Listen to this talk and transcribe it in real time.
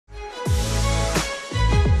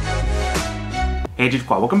Hey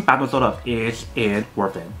G-Squad, welcome back to episode of Is It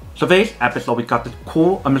Worth It? So today's episode we got this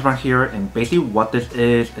cool image right here, and basically what this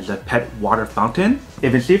is a pet water fountain. If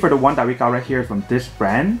you can see, for the one that we got right here is from this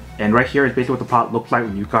brand, and right here is basically what the product looks like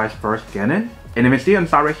when you guys first get it. And if you see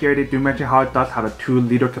inside right here, they do mention how it does have a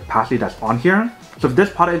 2-liter capacity that's on here. So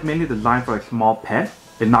this product is mainly designed for a small pet.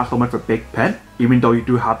 It's not so much for big pet, even though you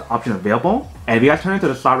do have the option available. And if you guys turn into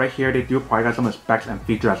the side right here, they do provide some of the specs and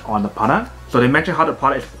features that's on the product. So they mention how the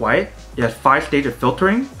product is quiet. It has 5 stages of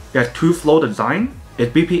filtering. It has 2-flow design.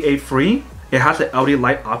 It's BPA free. It has the LED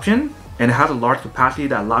light option. And it has a large capacity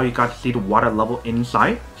that allows you guys to see the water level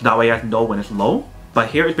inside. So that way you guys know when it's low. But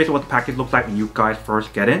here is basically what the package looks like when you guys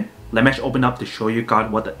first get it. Let me just open up to show you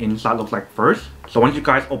guys what the inside looks like first. So once you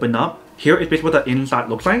guys open up, here is basically what the inside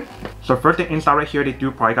looks like. So first thing inside right here, they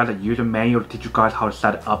do provide guys a user manual to teach you guys how to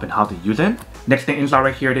set it up and how to use it. Next thing inside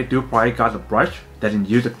right here, they do provide guys a brush that you can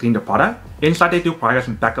use to clean the product. Inside they do provide guys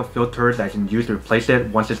some backup filters that you can use to replace it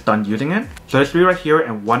once it's done using it. So there's 3 right here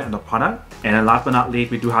and 1 in the product. And then last but not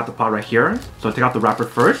least, we do have the product right here. So take out the wrapper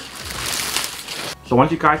first. So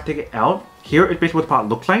once you guys take it out, here is basically what the product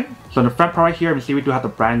looks like. So in the front part right here, you can see we do have the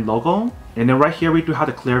brand logo. And then right here, we do have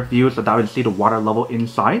the clear view so that we can see the water level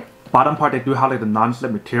inside. Bottom part, they do have like the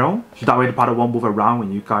non-slip material, so that way the product won't move around when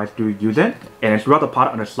you guys do use it. And then throughout the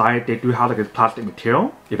product on the side, they do have like a plastic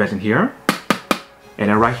material, if it's in here. And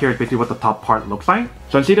then right here is basically what the top part looks like.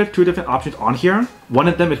 So you see there's 2 different options on here. One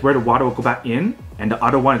of them is where the water will go back in, and the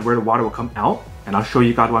other one is where the water will come out. And I'll show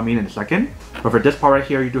you guys what I mean in a second. But for this part right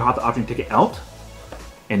here, you do have the option to take it out.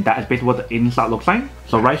 And that is basically what the inside looks like.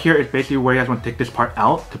 So right here is basically where you guys want to take this part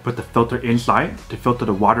out to put the filter inside to filter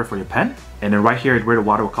the water for your pet. And then right here is where the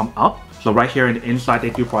water will come up. So right here in the inside, they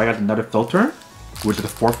do provide another filter, which is the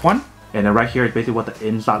 4th one. And then right here is basically what the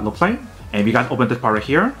inside looks like. And if you guys open this part right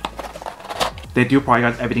here, they do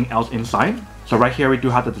provide everything else inside. So right here we do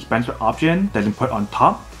have the dispenser option that you can put on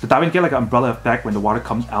top. So that will get like an umbrella effect when the water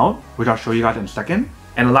comes out, which I'll show you guys in a second.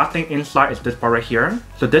 And the last thing inside is this part right here.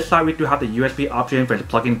 So this side we do have the USB option for the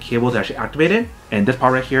plug-in cable to actually activate it. And this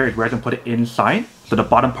part right here is where you can put it inside. So the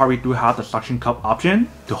bottom part we do have the suction cup option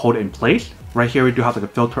to hold it in place. Right here we do have like a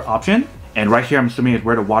filter option. And right here I'm assuming is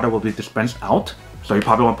where the water will be dispensed out. So you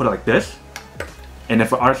probably want to put it like this. And then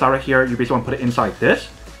for the other side right here, you basically want to put it inside like this.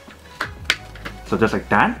 So just like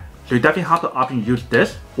that. So you definitely have the option to use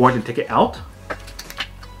this, or you can take it out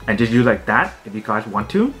and just use like that if you guys want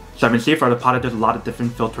to. So I can see for the product there's a lot of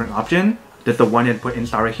different filtering options. There's the one you put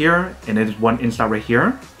inside right here, and there's one inside right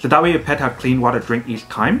here. So that way your pet have clean water to drink each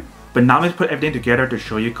time. But now let's put everything together to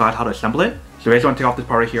show you guys how to assemble it. So you guys want to take off this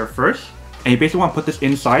part right here first. And you basically want to put this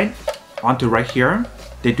inside onto right here.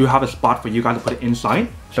 They do have a spot for you guys to put it inside.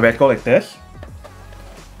 So let's go like this.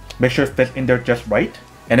 Make sure it fits in there just right.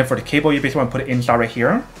 And then for the cable, you basically want to put it inside right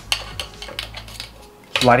here.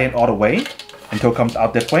 Slide it in all the way until it comes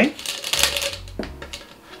out this way.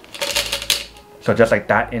 So just like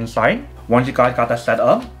that inside. Once you guys got that set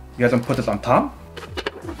up, you guys can put this on top.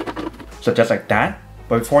 So just like that.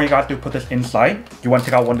 But before you guys do put this inside, you want to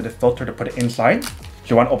take out one of the filters to put it inside. So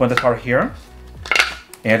you want to open this part here.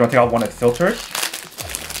 And you want to take out one of the filters.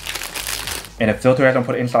 And the filter, you guys want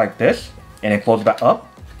to put it inside like this. And then close it back up.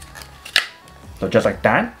 So just like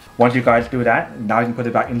that. Once you guys do that, now you can put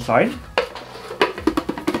it back inside.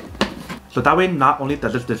 So that way not only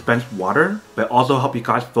does this dispense water, but also help you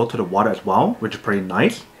guys filter the water as well, which is pretty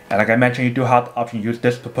nice. And like I mentioned, you do have the option to use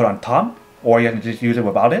this to put on top, or you can just use it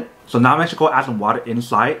without it. So now I'm actually going to add some water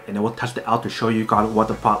inside, and then we'll test it out to show you guys what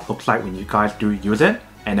the product looks like when you guys do use it.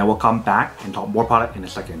 And then we'll come back and talk more product in a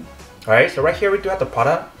second. Alright, so right here we do have the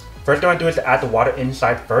product. First thing I do is to add the water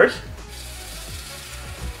inside first.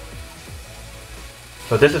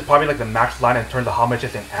 So this is probably like the max line in terms of how much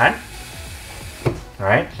it can add.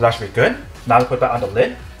 Alright, so that should be good. Now let's put that on the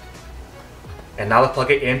lid. And now let's plug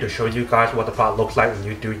it in to show you guys what the product looks like when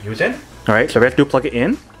you do use it. Alright, so let's do plug it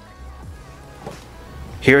in.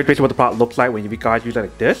 Here is basically what the product looks like when you guys use it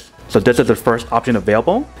like this. So this is the first option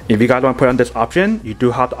available. If you guys want to put on this option, you do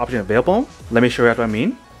have the option available. Let me show you what I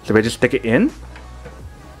mean. So we just stick it in.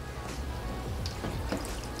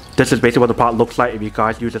 This is basically what the product looks like if you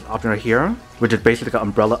guys use this option right here, which is basically like an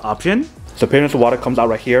umbrella option. So pretty much the water comes out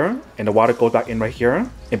right here, and the water goes back in right here,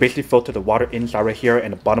 and basically filter the water inside right here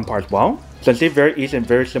and the bottom part as well. So it's very easy and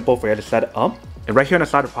very simple for you to set it up. And right here on the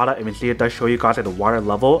side of the product, you can see it does show you guys like the water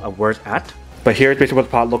level of where it's at. But here is basically what the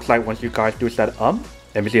product looks like once you guys do set it up.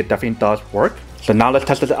 And you see it definitely does work. So now let's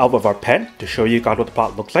test this out with our pet to show you guys what the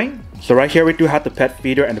product looks like. So right here we do have the pet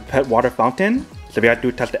feeder and the pet water fountain. So we have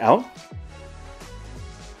to test it out.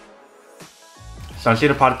 So I see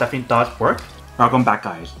the product definitely does work. Welcome back,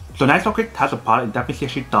 guys. So nice little quick test of the product, and definitely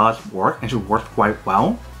actually does work and should work quite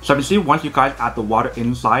well. So you see, once you guys add the water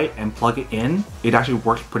inside and plug it in, it actually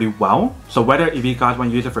works pretty well. So whether if you guys want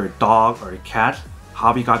to use it for your dog or your cat,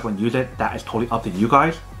 however you guys want to use it, that is totally up to you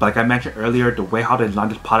guys. But like I mentioned earlier, the way how they design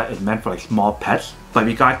this product is meant for like small pets. But if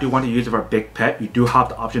you guys do want to use it for a big pet, you do have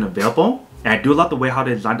the option available. And I do love the way how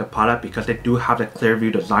they design the product because they do have the clear view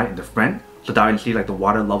design in the front. So that you can see like the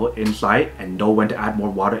water level inside and know when to add more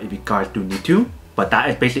water if you guys do need to. But that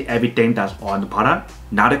is basically everything that's on the product.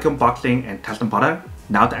 Now the unboxing and testing product.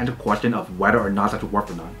 Now to answer the question of whether or not that's worth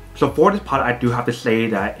or not. So for this product, I do have to say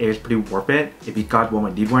that it is pretty worth it if you guys want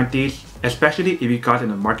to leave one of these. Especially if you guys in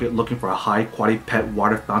the market looking for a high quality pet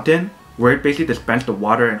water fountain, where it basically dispenses the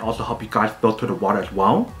water and also help you guys filter the water as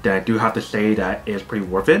well. Then I do have to say that it is pretty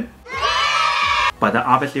worth it. But then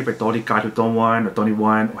obviously for those guys who don't want or don't need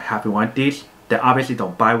one or have one of these, then obviously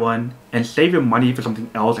don't buy one and save your money for something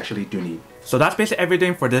else actually do need. So that's basically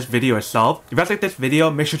everything for this video itself. If you guys like this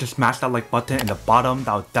video, make sure to smash that like button in the bottom.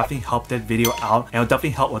 That will definitely help this video out and it will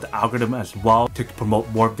definitely help with the algorithm as well to promote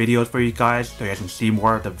more videos for you guys so you guys can see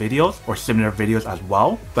more of the videos or similar videos as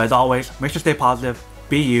well. But as always, make sure to stay positive,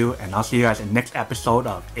 be you, and I'll see you guys in the next episode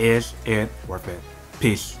of Is It Worth It?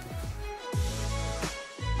 Peace.